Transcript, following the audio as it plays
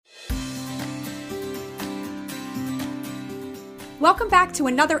Welcome back to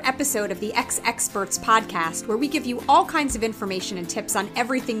another episode of the Ex Experts podcast, where we give you all kinds of information and tips on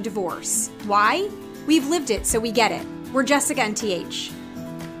everything divorce. Why? We've lived it, so we get it. We're Jessica and TH.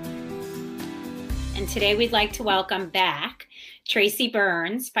 And today we'd like to welcome back Tracy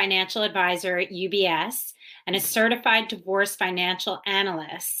Burns, financial advisor at UBS and a certified divorce financial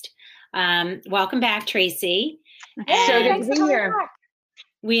analyst. Welcome back, Tracy. So good to be here.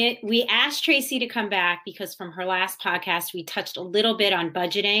 We asked Tracy to come back because from her last podcast, we touched a little bit on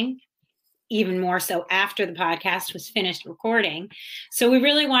budgeting, even more so after the podcast was finished recording. So we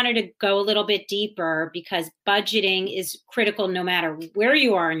really wanted to go a little bit deeper because budgeting is critical no matter where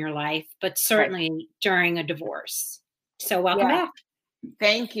you are in your life, but certainly during a divorce. So welcome back.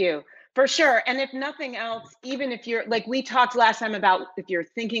 Thank you. For sure. And if nothing else, even if you're, like we talked last time about if you're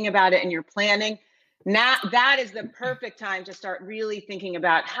thinking about it and you're planning, now that is the perfect time to start really thinking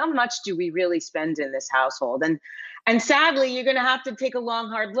about how much do we really spend in this household. And sadly, you're going to have to take a long,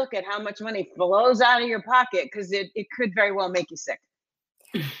 hard look at how much money flows out of your pocket because it could very well make you sick.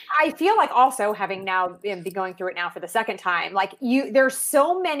 I feel like also having now been going through it now for the second time, like there's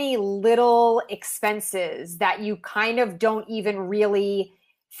so many little expenses that you kind of don't even really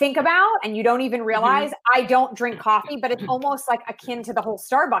think about and you don't even realize. I don't drink coffee, but it's almost like akin to the whole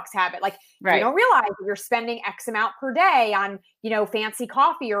Starbucks habit. Like you don't realize that you're spending X amount per day on, fancy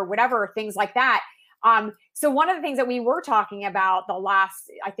coffee or whatever, things like that. So one of the things that we were talking about the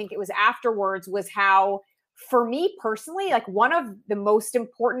last, I think it was afterwards, was how for me personally, like one of the most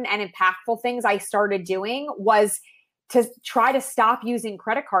important and impactful things I started doing was to try to stop using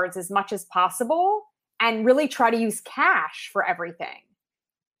credit cards as much as possible and really try to use cash for everything.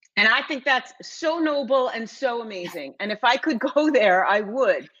 And I think that's so noble and so amazing. And if I could go there, I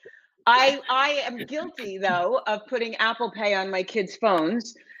would. I am guilty, though, of putting Apple Pay on my kids'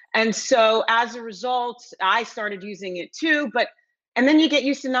 phones. And so as a result, I started using it too. And then you get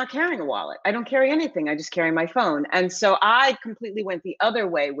used to not carrying a wallet. I don't carry anything. I just carry my phone. And so I completely went the other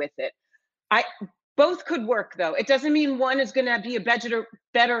way with it. Both could work, though. It doesn't mean one is going to be a better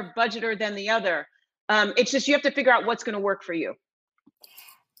budgeter than the other. It's just you have to figure out what's going to work for you.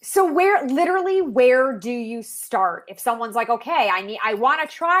 So where do you start? If someone's like, okay, I want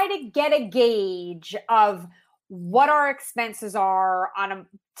to try to get a gauge of what our expenses are on a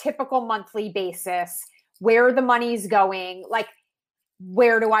typical monthly basis, where the money's going, like,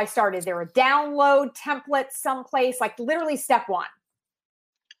 where do I start? Is there a download template someplace? Like literally step one.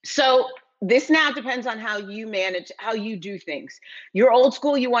 So this now depends on how you manage, how you do things. You're old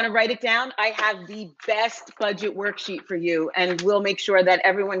school, you want to write it down. I have the best budget worksheet for you, and we'll make sure that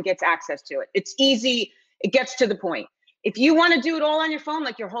everyone gets access to it. It's easy. It gets to the point. If you want to do it all on your phone,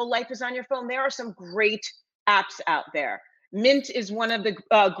 like your whole life is on your phone, there are some great apps out there. Mint is one of the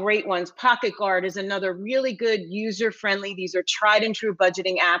great ones. Pocket Guard is another really good, user-friendly. These are tried and true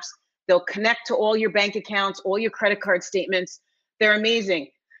budgeting apps. They'll connect to all your bank accounts, all your credit card statements. They're amazing.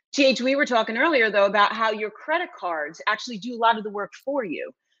 TH, we were talking earlier, though, about how your credit cards actually do a lot of the work for you.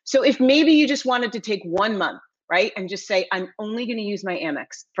 So if maybe you just wanted to take 1 month, right, and just say, I'm only going to use my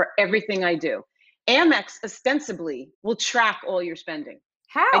Amex for everything I do. Amex ostensibly will track all your spending.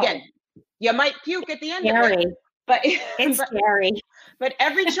 How? Again, you might puke at the end Scary. of it. But it's scary. But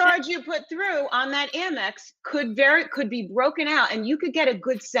every charge you put through on that Amex could be broken out, and you could get a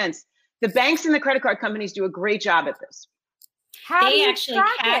good sense. The banks and the credit card companies do a great job at this. They actually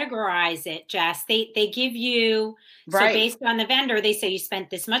categorize it, Jess. They give you, so based on the vendor, they say you spent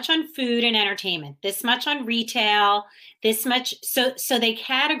this much on food and entertainment, this much on retail, this much. So they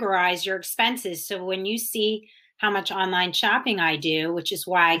categorize your expenses. So when you see how much online shopping I do, which is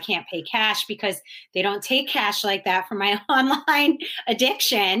why I can't pay cash because they don't take cash like that for my online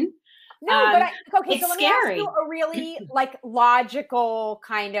addiction. No, but it's so let scary. me ask you a really logical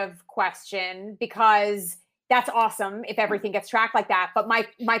kind of question, because that's awesome if everything gets tracked like that. But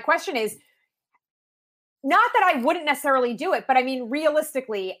my question is, not that I wouldn't necessarily do it, but I mean,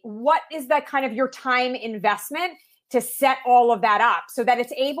 realistically, what is the kind of your time investment to set all of that up so that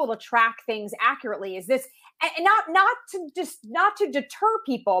it's able to track things accurately? Is this, and not to deter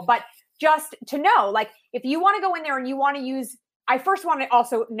people, but just to know, like, if you want to go in there and you want to use, I first want to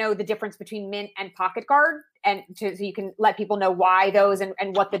also know the difference between Mint and Pocket Guard, and so you can let people know why those and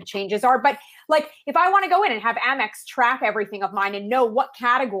what the changes are. But like, if I want to go in and have Amex track everything of mine and know what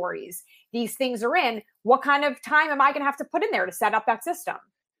categories these things are in, what kind of time am I going to have to put in there to set up that system?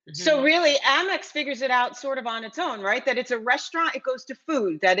 So really, Amex figures it out sort of on its own, right? That it's a restaurant, it goes to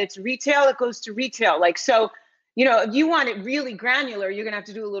food. That it's retail, it goes to retail. Like, so, if you want it really granular, you're going to have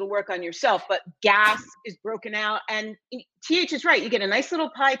to do a little work on yourself. But gas is broken out. And TH is right. You get a nice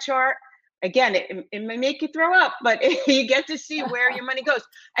little pie chart again, it may make you throw up, but you get to see where your money goes.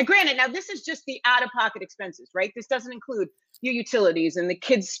 And granted, now this is just the out-of-pocket expenses, right? This doesn't include your utilities and the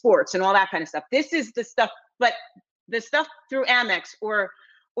kids' sports and all that kind of stuff. This is the stuff, but the stuff through Amex or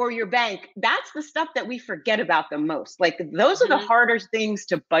your bank, that's the stuff that we forget about the most. Like those are the harder things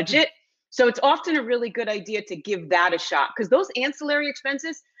to budget. So it's often a really good idea to give that a shot, because those ancillary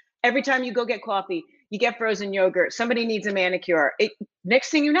expenses, every time you go get coffee, you get frozen yogurt, somebody needs a manicure.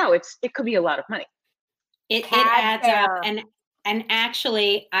 Next thing you know, it could be a lot of money. It adds up. And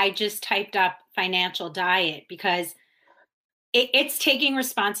actually, I just typed up financial diet because it's taking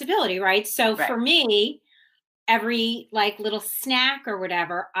responsibility, right? So for me, every like little snack or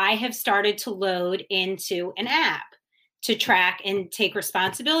whatever, I have started to load into an app to track and take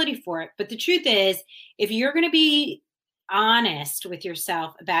responsibility for it. But the truth is, if you're going to be honest with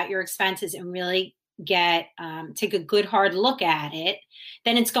yourself about your expenses and really take a good hard look at it,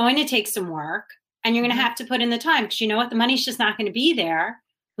 then it's going to take some work, and you're going to have to put in the time, because you know what, the money's just not going to be there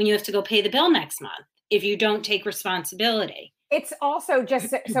when you have to go pay the bill next month if you don't take responsibility. It's also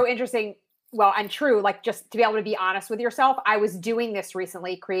just so interesting. Well, and true, like just to be able to be honest with yourself. I was doing this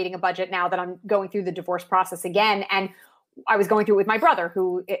recently, creating a budget now that I'm going through the divorce process again. And I was going through it with my brother,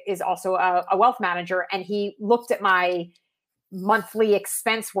 who is also a wealth manager. And he looked at my monthly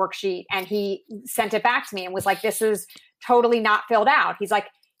expense worksheet and he sent it back to me and was like, this is totally not filled out. He's like,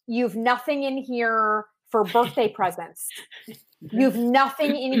 you've nothing in here for birthday presents. You've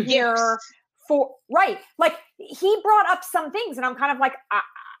nothing in here for, right. Like he brought up some things and I'm kind of like,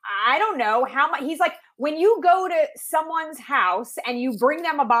 I don't know how much. He's like, when you go to someone's house and you bring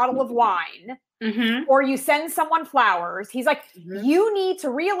them a bottle of wine or you send someone flowers, he's like, you need to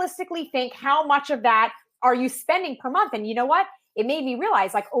realistically think, how much of that are you spending per month? And you know what? It made me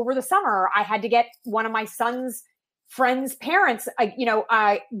realize, like over the summer, I had to get one of my son's friends' parents, a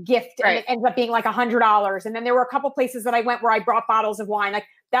gift, and it ended up being like $100. And then there were a couple places that I went where I brought bottles of wine. Like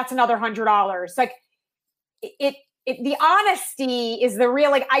that's another $100. Like the honesty is the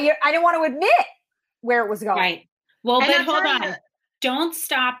real, like, I didn't want to admit where it was going. Right. Well, but hold on. Don't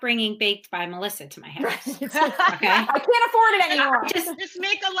stop bringing Baked by Melissa to my house. Okay. I can't afford it anymore. Just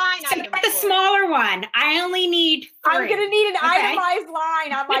make a line item. Get the smaller one. I only need 3. I'm going to need an itemized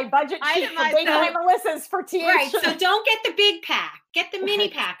line on my budget sheet for Baked by Melissa's for TH. Right. So don't get the big pack. Get the mini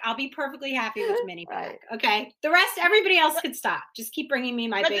pack. I'll be perfectly happy with the mini pack. Okay. The rest, everybody else could stop. Just keep bringing me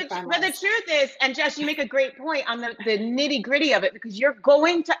my Baked by Melissa. But the truth is, and Jess, you make a great point on the nitty gritty of it, because you're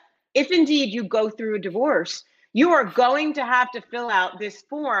going to, if indeed you go through a divorce, you are going to have to fill out this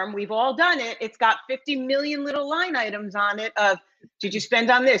form. We've all done it. It's got 50 million little line items on it of, did you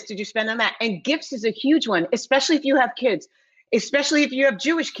spend on this? Did you spend on that? And gifts is a huge one, especially if you have kids, especially if you have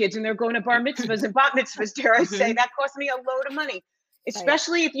Jewish kids and they're going to bar mitzvahs and bat mitzvahs, dare I say, that cost me a load of money,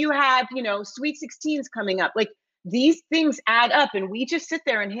 especially if you have, sweet 16s coming up. Like these things add up, and we just sit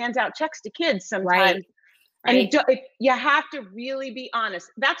there and hand out checks to kids sometimes. And you have to really be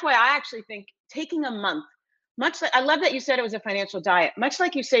honest. That's why I actually think taking a month, much like, I love that you said it was a financial diet. Much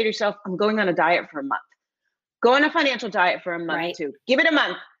like you say to yourself, I'm going on a diet for a month. Go on a financial diet for a month too. Give it a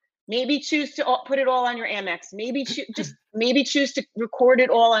month. Maybe choose to put it all on your Amex. Maybe choose to record it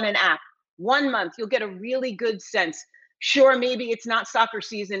all on an app. 1 month, you'll get a really good sense. Sure, maybe it's not soccer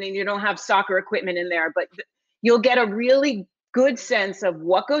season and you don't have soccer equipment in there, but you'll get a really good sense of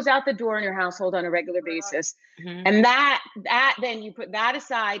what goes out the door in your household on a regular basis. And that then you put that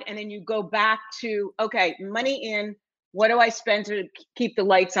aside, and then you go back to, okay, money in, what do I spend to keep the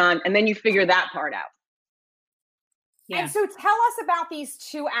lights on? And then you figure that part out. And so tell us about these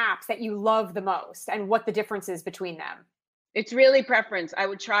 2 apps that you love the most and what the difference is between them. It's really preference. I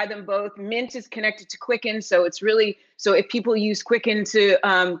would try them both. Mint is connected to Quicken. So it's really, so if people use Quicken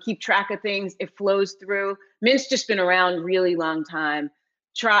to keep track of things, it flows through. Mint's just been around a really long time.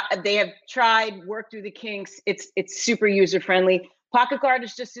 They have tried, worked through the kinks. It's super user-friendly. Pocket Card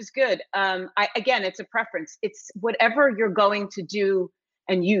is just as good. Again, it's a preference. It's whatever you're going to do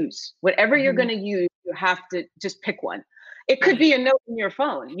and use. Whatever you're going to use, you have to just pick one. It could be a note in your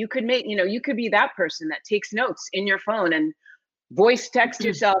phone. You could make, you could be that person that takes notes in your phone and voice text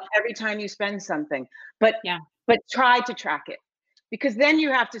yourself every time you spend something. But try to track it, because then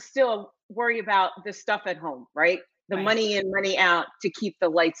you have to still worry about the stuff at home, right? The money in, money out to keep the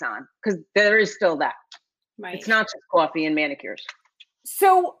lights on, because there is still that. It's not just coffee and manicures.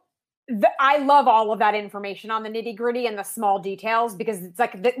 So I love all of that information on the nitty gritty and the small details, because it's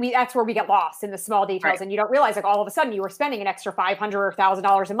like that's where we get lost, in the small details. And you don't realize, like, all of a sudden you were spending an extra $500 or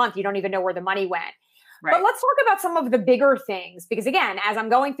 $1,000 a month. You don't even know where the money went. Right. But let's talk about some of the bigger things, because again, as I'm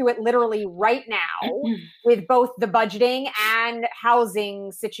going through it literally right now with both the budgeting and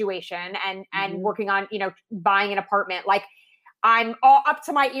housing situation and working on, buying an apartment, like I'm all up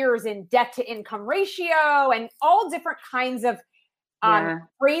to my ears in debt to income ratio and all different kinds of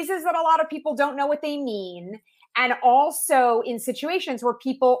phrases that a lot of people don't know what they mean. And also in situations where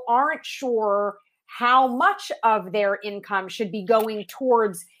people aren't sure how much of their income should be going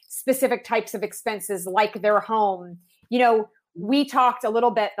towards specific types of expenses like their home. We talked a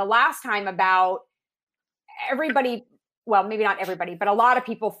little bit the last time about everybody, well, maybe not everybody, but a lot of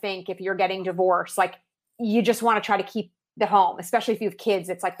people think if you're getting divorced, like you just want to try to keep the home, especially if you have kids.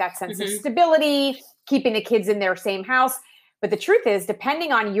 It's like that sense of stability, keeping the kids in their same house. But the truth is,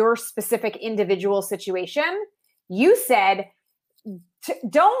 depending on your specific individual situation, you said,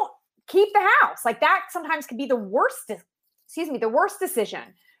 don't keep the house. Like that sometimes can be the worst decision.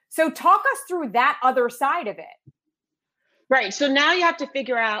 So talk us through that other side of it. Right. So now you have to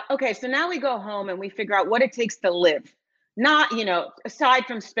figure out, okay, so now we go home and we figure out what it takes to live. Not, aside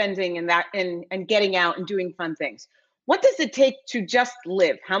from spending and that and getting out and doing fun things. What does it take to just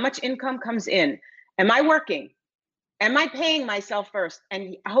live? How much income comes in? Am I working? Am I paying myself first?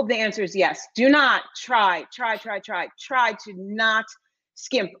 And I hope the answer is yes. Do not try to not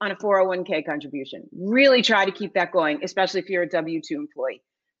skimp on a 401k contribution. Really try to keep that going, especially if you're a W-2 employee.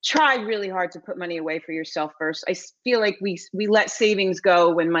 Try really hard to put money away for yourself first. I feel like we let savings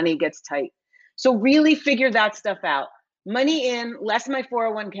go when money gets tight. So really figure that stuff out. Money in, less my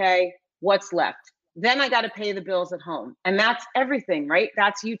 401k, what's left? Then I got to pay the bills at home. And that's everything, right?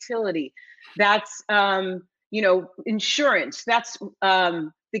 That's utility. That's, insurance. That's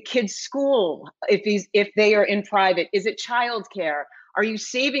the kids' school. If they are in private, is it childcare? Are you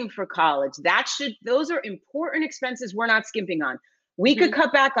saving for college? Those are important expenses we're not skimping on. We could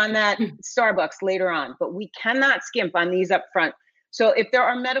cut back on that Starbucks later on, but we cannot skimp on these up front. So if there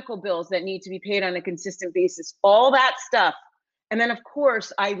are medical bills that need to be paid on a consistent basis, all that stuff. And then of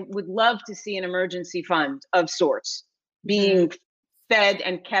course, I would love to see an emergency fund of sorts being fed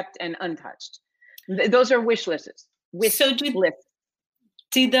and kept and untouched. Those are wish lists.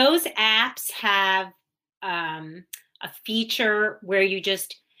 Do those apps have a feature where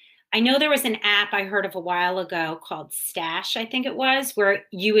I know there was an app I heard of a while ago called Stash, I think it was, where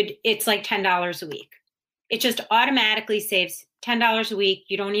it's like $10 a week. It just automatically saves $10 a week.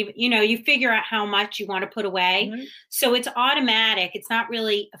 You don't even, you figure out how much you want to put away. So it's automatic. It's not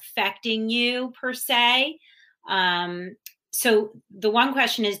really affecting you per se. So the one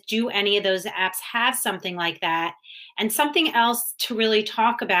question is, do any of those apps have something like that? And something else to really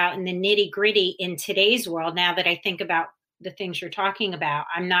talk about in the nitty gritty in today's world, now that I think about the things you're talking about.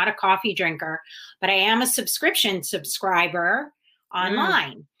 I'm not a coffee drinker, but I am a subscription subscriber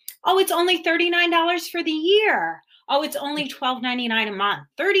online. Oh, it's only $39 for the year. Oh, it's only $12.99 a month,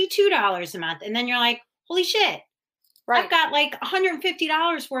 $32 a month. And then you're like, holy shit. Right. I've got like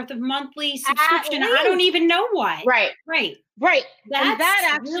 $150 worth of monthly subscription. I don't even know what. Right. That's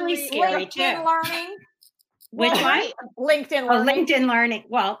actually really scary too. Learning. Which one? LinkedIn Learning. LinkedIn Learning.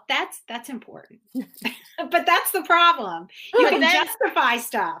 Well, that's important. But that's the problem. You can justify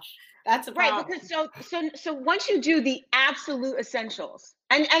stuff. That's a problem. Right, because so once you do the absolute essentials,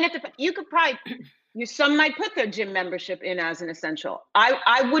 and you could probably, some might put their gym membership in as an essential.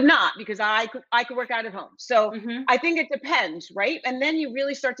 I would not, because I could work out at home. So I think it depends, right? And then you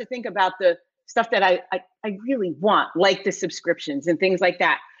really start to think about the stuff that I really want, like the subscriptions and things like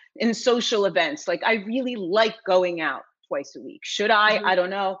that. In social events, like I really like going out twice a week. Should I? I don't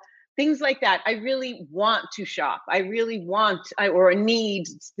know. Things like that. I really want to shop. I really want, or a need.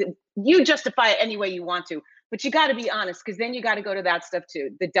 You justify it any way you want to, but you got to be honest, because then you got to go to that stuff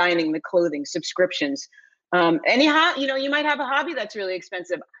too. The dining, the clothing, subscriptions. Anyhow, you might have a hobby that's really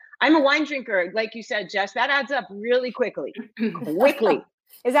expensive. I'm a wine drinker. Like you said, Jess, that adds up really quickly.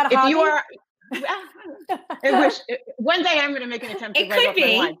 Is that a hobby? If you are, one day I'm going to make an attempt to write off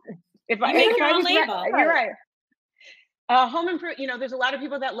my wine. If I make your own label. You're right. Home improvement, there's a lot of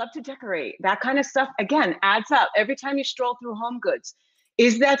people that love to decorate. That kind of stuff, again, adds up. Every time you stroll through Home Goods,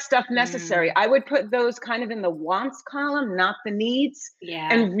 is that stuff necessary? I would put those kind of in the wants column, not the needs,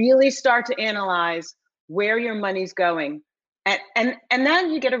 and really start to analyze where your money's going. And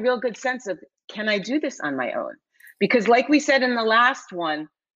then you get a real good sense of, can I do this on my own? Because like we said in the last one,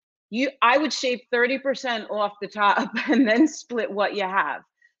 I would shave 30% off the top and then split what you have.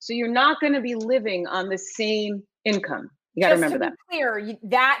 So you're not going to be living on the same income. You got to remember that. Clear,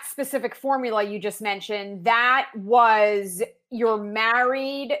 that specific formula you just mentioned, that was your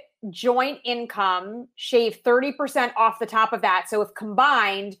married joint income, shave 30% off the top of that. So if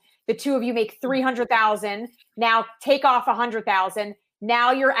combined, the two of you make 300,000. Now take off 100,000.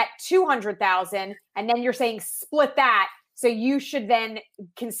 Now you're at 200,000. And then you're saying split that. So you should then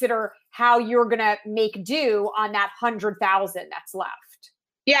consider how you're going to make do on that 100,000 that's left.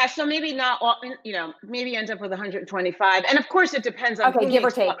 Yeah, so maybe not all, maybe ends up with 125. And of course it depends on give or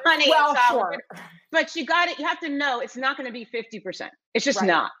take money. Well, sure. But you have to know it's not going to be 50%. It's just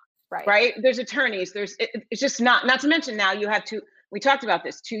not. Right. There's attorneys, it's just not to mention now you have we talked about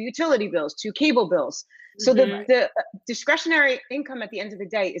this, 2 utility bills, 2 cable bills. So the discretionary income at the end of the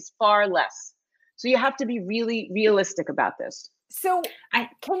day is far less. So you have to be really realistic about this. So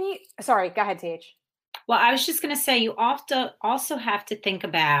sorry, go ahead, TH. Well, I was just going to say, you also have to think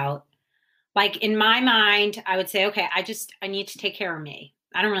about, like, in my mind, I would say, okay, I need to take care of me.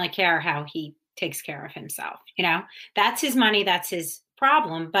 I don't really care how he takes care of himself. That's his money. That's his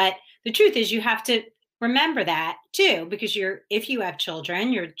problem. But the truth is you have to remember that too, because if you have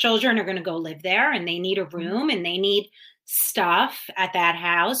children, your children are going to go live there and they need a room and they need stuff at that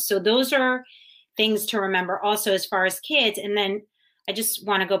house. So those are things to remember also as far as kids. And then I just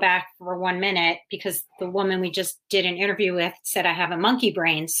want to go back for 1 minute because the woman we just did an interview with said I have a monkey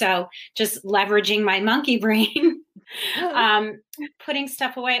brain. So just leveraging my monkey brain, putting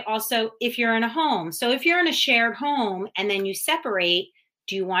stuff away. Also, if you're in a home, so if you're in a shared home and then you separate,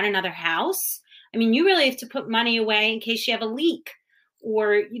 do you want another house? I mean, you really have to put money away in case you have a leak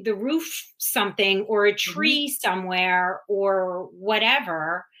or the roof something or a tree somewhere or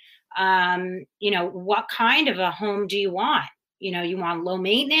whatever. What kind of a home do you want? You want low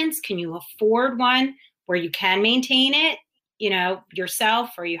maintenance? Can you afford one where you can maintain it,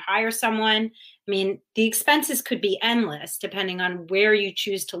 yourself, or you hire someone? I mean, the expenses could be endless depending on where you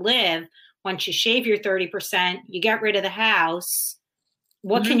choose to live. Once you shave your 30%, you get rid of the house.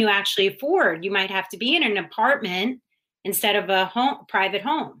 What can you actually afford? You might have to be in an apartment instead of a private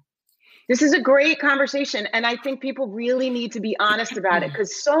home. This is a great conversation. And I think people really need to be honest about it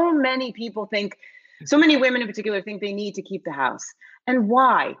because so many women in particular think they need to keep the house. And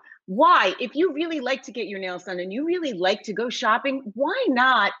why? If you really like to get your nails done and you really like to go shopping, why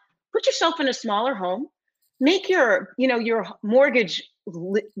not put yourself in a smaller home, make your mortgage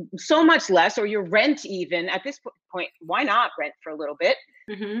so much less, or your rent even at this point, why not rent for a little bit?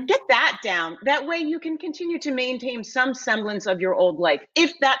 Get that down. That way you can continue to maintain some semblance of your old life.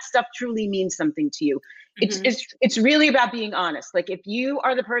 If that stuff truly means something to you, it's really about being honest. Like if you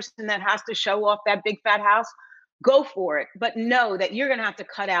are the person that has to show off that big fat house, go for it. But know that you're going to have to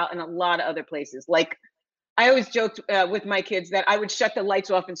cut out in a lot of other places. Like I always joked with my kids that I would shut the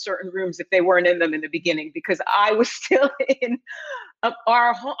lights off in certain rooms if they weren't in them in the beginning, because I was still in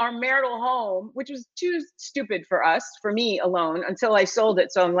our marital home, which was too stupid for me alone until I sold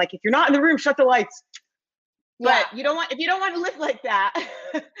it. So I'm like, if you're not in the room, shut the lights. Yeah. But if you don't want to live like that,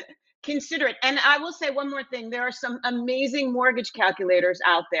 consider it. And I will say one more thing. There are some amazing mortgage calculators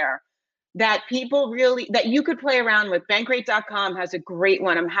out there that that you could play around with. Bankrate.com has a great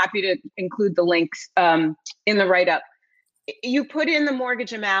one. I'm happy to include the links in the write-up. You put in the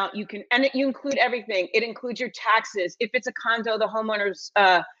mortgage amount, you include everything. It includes your taxes. If it's a condo, the homeowners,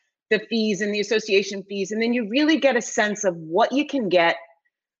 the fees and the association fees. And then you really get a sense of what you can get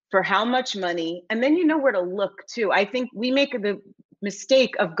for how much money. And then you know where to look too. I think we make the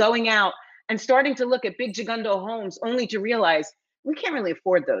mistake of going out and starting to look at big Gigundo homes only to realize we can't really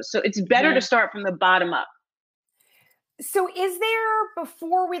afford those. So it's better to start from the bottom up. So is there,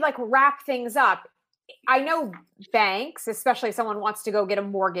 before we wrap things up, I know banks, especially if someone wants to go get a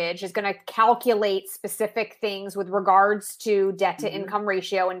mortgage, is going to calculate specific things with regards to debt to income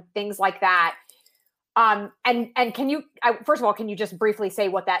ratio and things like that. And can you, first of all, can you just briefly say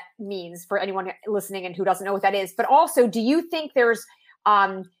what that means for anyone listening and who doesn't know what that is? But also, do you think there's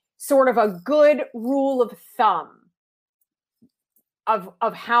sort of a good rule of thumb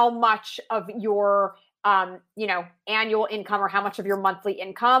of how much of your annual income or how much of your monthly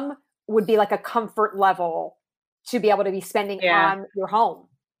income would be like a comfort level to be able to be spending on your home?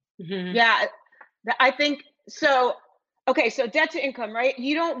 Yeah, I think so. Okay, so debt to income, right?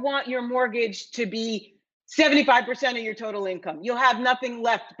 You don't want your mortgage to be 75% of your total income. You'll have nothing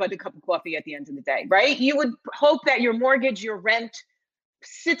left but a cup of coffee at the end of the day, right? You would hope that your mortgage, your rent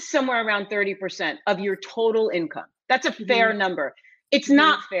sits somewhere around 30% of your total income. That's a fair number. It's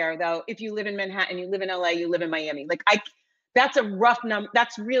not fair though. If you live in Manhattan, you live in LA, you live in Miami, that's a rough number.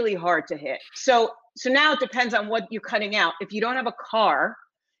 That's really hard to hit. So now it depends on what you're cutting out. If you don't have a car,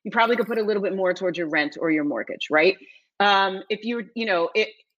 you probably could put a little bit more towards your rent or your mortgage, right? If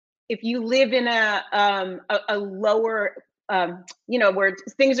you live in a lower, where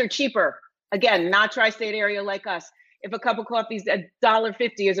things are cheaper, again, not tri-state area like us, if a cup of coffee is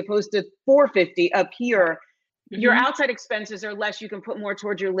 $1.50 as opposed to $4.50 up here, your outside expenses are less. You can put more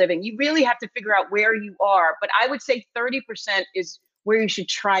towards your living. You really have to figure out where you are. But I would say 30% is where you should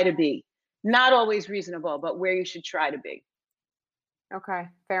try to be. Not always reasonable, but where you should try to be. Okay,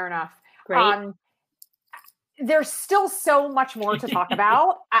 fair enough. Great. There's still so much more to talk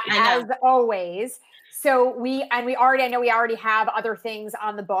about, as always. So we already have other things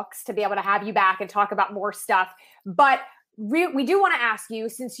on the books to be able to have you back and talk about more stuff. But we do want to ask you,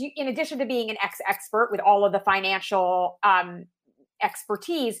 since you, in addition to being an expert with all of the financial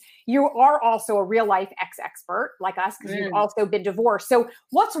expertise, you are also a real life expert like us, because you've also been divorced. So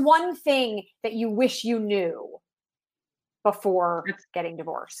what's one thing that you wish you knew before getting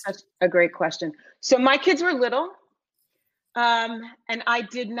divorced? That's a great question. So my kids were little, and I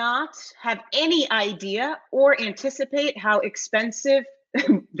did not have any idea or anticipate how expensive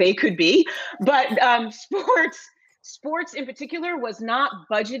they could be. But sports in particular was not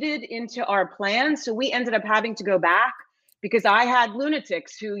budgeted into our plan. So we ended up having to go back because I had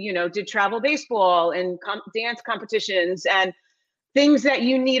lunatics who, did travel baseball and dance competitions and things that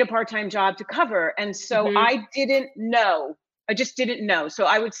you need a part-time job to cover. And so I just didn't know. So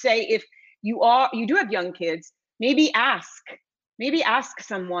I would say if you do have young kids, maybe ask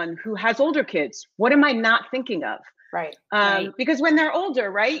someone who has older kids, what am I not thinking of? Right. Because when they're older,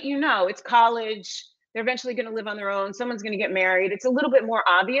 right, it's college, they're eventually going to live on their own. Someone's going to get married. It's a little bit more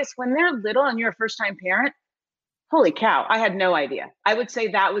obvious. When they're little and you're a first-time parent, holy cow, I had no idea. I would say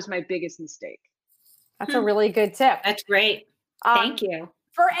that was my biggest mistake. That's a really good tip. That's great. Thank you.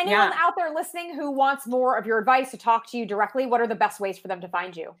 For anyone out there listening who wants more of your advice, to talk to you directly, what are the best ways for them to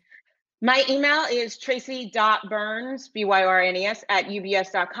find you? My email is tracy.burns, BYRNES,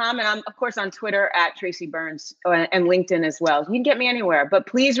 @ubs.com. And I'm, of course, on Twitter @TracyBurns and LinkedIn as well. You can get me anywhere, but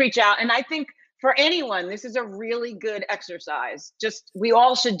please reach out. And I think for anyone, this is a really good exercise. We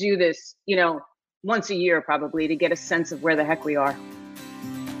all should do this, once a year probably, to get a sense of where the heck we are.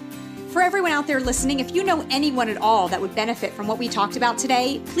 For everyone out there listening, if you know anyone at all that would benefit from what we talked about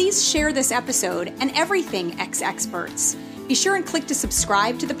today, please share this episode and everything Experts. Be sure and click to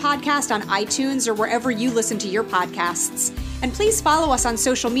subscribe to the podcast on iTunes or wherever you listen to your podcasts. And please follow us on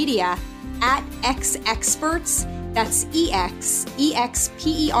social media @XExperts. That's EXEXPERTS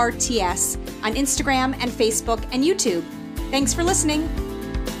on Instagram and Facebook and YouTube. Thanks for listening.